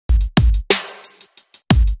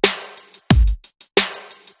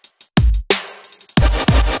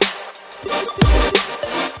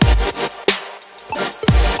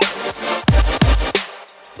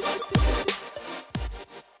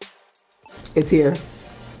It's here.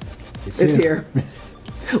 It's here.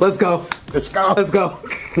 Let's go. Let's go. Let's go.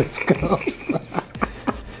 Let's go.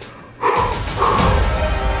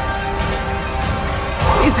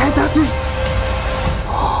 Is that Dr.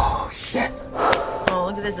 Oh, shit. Oh,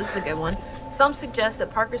 look at this. This is a good one. Some suggest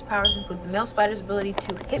that Parker's powers include the male spider's ability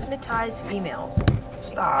to hypnotize females.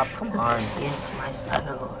 Stop, come on. Yes, my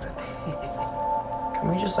spider lord. Can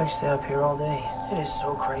we just like stay up here all day? It is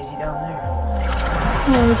so crazy down there.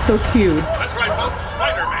 Oh, it's so cute. That's right, folks.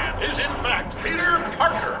 Spider-Man is in fact Peter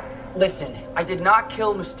Parker. Listen, I did not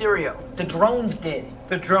kill Mysterio. The drones did.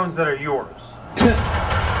 The drones that are yours.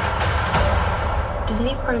 Does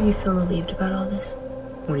any part of you feel relieved about all this?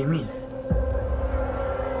 What do you mean?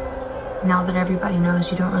 Now that everybody knows,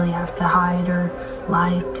 you don't really have to hide or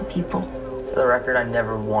lie to people. For the record, I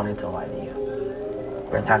never wanted to lie to you.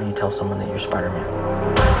 But how do you tell someone that you're Spider-Man?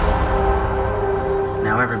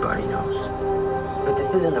 Now everybody knows. But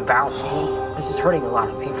this isn't about me. This is hurting a lot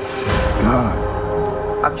of people. God.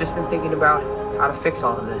 I've just been thinking about how to fix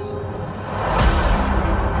all of this.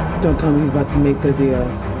 Don't tell me he's about to make the deal.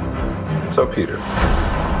 So, Peter,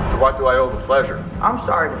 to what do I owe the pleasure? I'm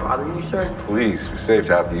sorry to bother you, sir. Please, we saved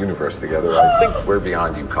half the universe together. I think we're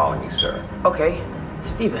beyond you calling me sir. Okay,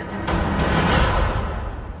 Steven.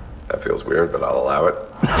 That feels weird, but I'll allow it.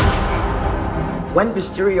 When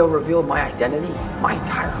Mysterio revealed my identity, my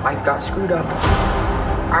entire life got screwed up.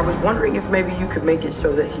 I was wondering if maybe you could make it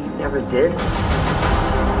so that he never did.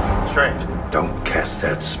 Strange. Don't cast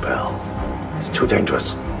that spell. It's too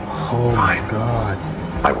dangerous. Oh, Fine. my God.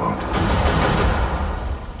 I won't.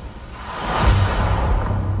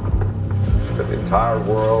 The entire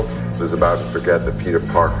world is about to forget that Peter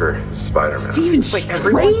Parker is Spider-Man. Stephen Strange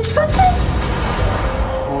does this?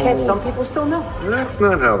 Can't some people still know? That's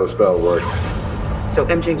not how the spell works. So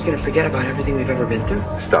MJ's gonna forget about everything we've ever been through?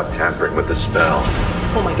 Stop tampering with the spell.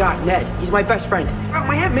 Oh my God, Ned, he's my best friend. Oh,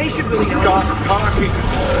 my Aunt May should really know. Stop talking.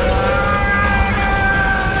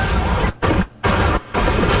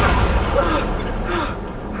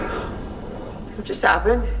 What just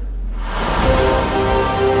happened?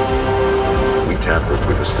 We tampered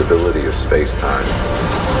with the stability of space-time.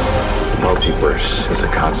 Multiverse is a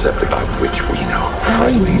concept about which we know.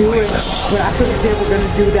 I knew it, but I thought they were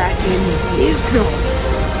gonna do that in his film.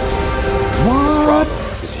 What?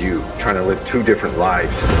 It's you trying to live two different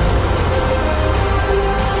lives.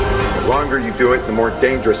 The longer you do it, the more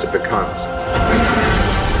dangerous it becomes.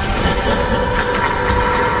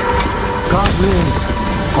 Goblin.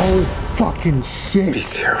 Oh, fucking Be shit.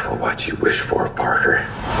 careful what you wish for, Parker.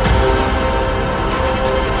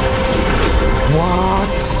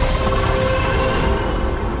 What?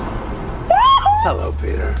 Hello,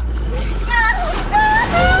 Peter.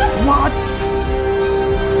 What?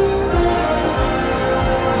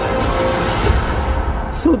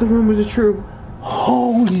 So the rumors are true.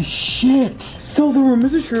 Holy shit. So the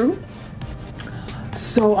rumors are true.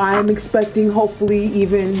 So I am expecting, hopefully,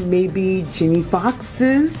 even maybe Jimmy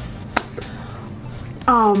Fox's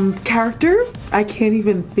character. I can't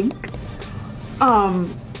even think.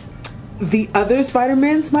 The other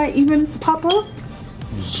Spider-Mans might even pop up.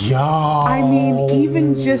 Yo. I mean,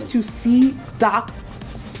 even just to see Doc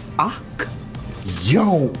Ock,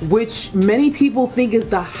 Yo. which many people think is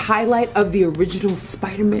the highlight of the original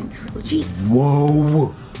Spider-Man trilogy.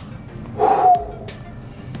 Whoa.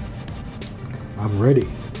 I'm ready.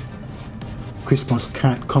 Christmas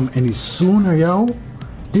can't come any sooner, yo.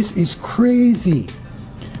 This is crazy.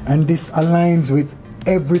 And this aligns with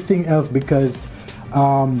everything else because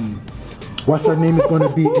what's her name is going to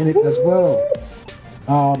be in it as well.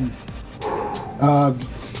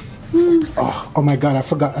 Oh my God, I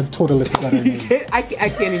totally forgot her name. I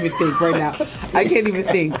can't even think right now. I can't even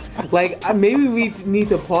think. Like, maybe we need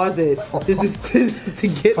to pause it. This is to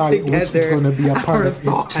get Scarlet together. Witch is going to be a part our of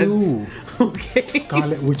thoughts. it too. Okay.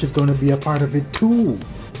 Scarlet Witch is going to be a part of it too.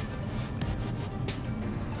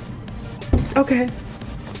 Okay.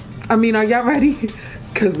 I mean, are y'all ready?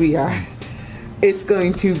 Because we are. It's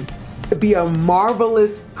going to be a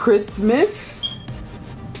marvelous Christmas.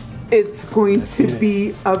 It's going to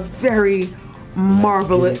be a very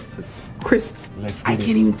marvelous Christmas. I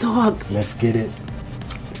can't even talk. Let's get it.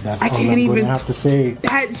 That's I all can't I'm even going to have to say.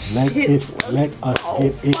 That Let shit us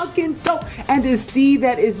get it. fucking dope. And to see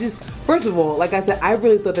that is just, first of all, like I said, I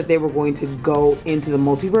really thought that they were going to go into the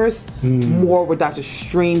multiverse more with Doctor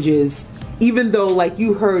Strange's, even though like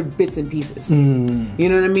you heard bits and pieces. You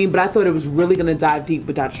know what I mean? But I thought it was really going to dive deep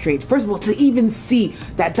with Doctor Strange. First of all, to even see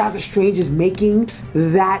that Doctor Strange is making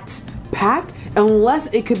that pact, unless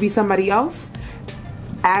it could be somebody else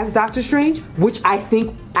as Doctor Strange, which I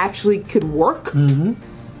think actually could work.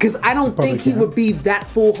 Because I don't Probably think he can. would be that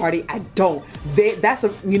foolhardy. I don't. That's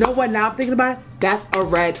a. You know what? Now I'm thinking about it. That's a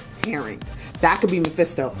red herring. That could be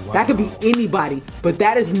Mephisto. Wow. That could be anybody. But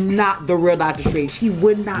that is not the real Doctor Strange. He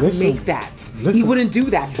would not make that. He wouldn't do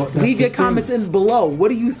that. Leave your comments in below. What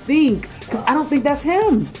do you think? Because I don't think that's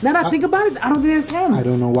him. Now that I think about it, I don't think that's him. I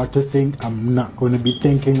don't know what to think. I'm not going to be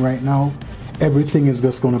thinking right now. Everything is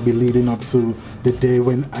just going to be leading up to the day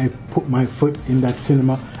when I put my foot in that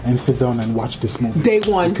cinema and sit down and watch this movie. Day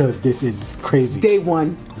one. Because this is crazy. Day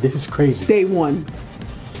one. This is crazy. Day one.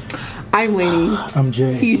 I'm Lainey. I'm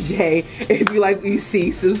Jay. He's Jay. If you like what you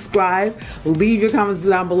see, subscribe. Leave your comments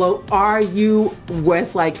down below. Are you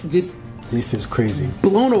just This is crazy.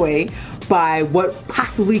 blown away by what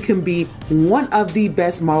possibly can be one of the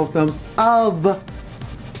best Marvel films of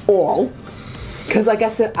all? Because like I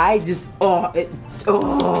said,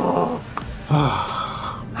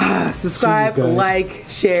 subscribe, like,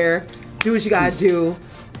 share, do what you gotta do.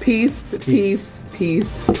 Peace, peace,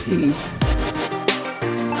 peace, peace.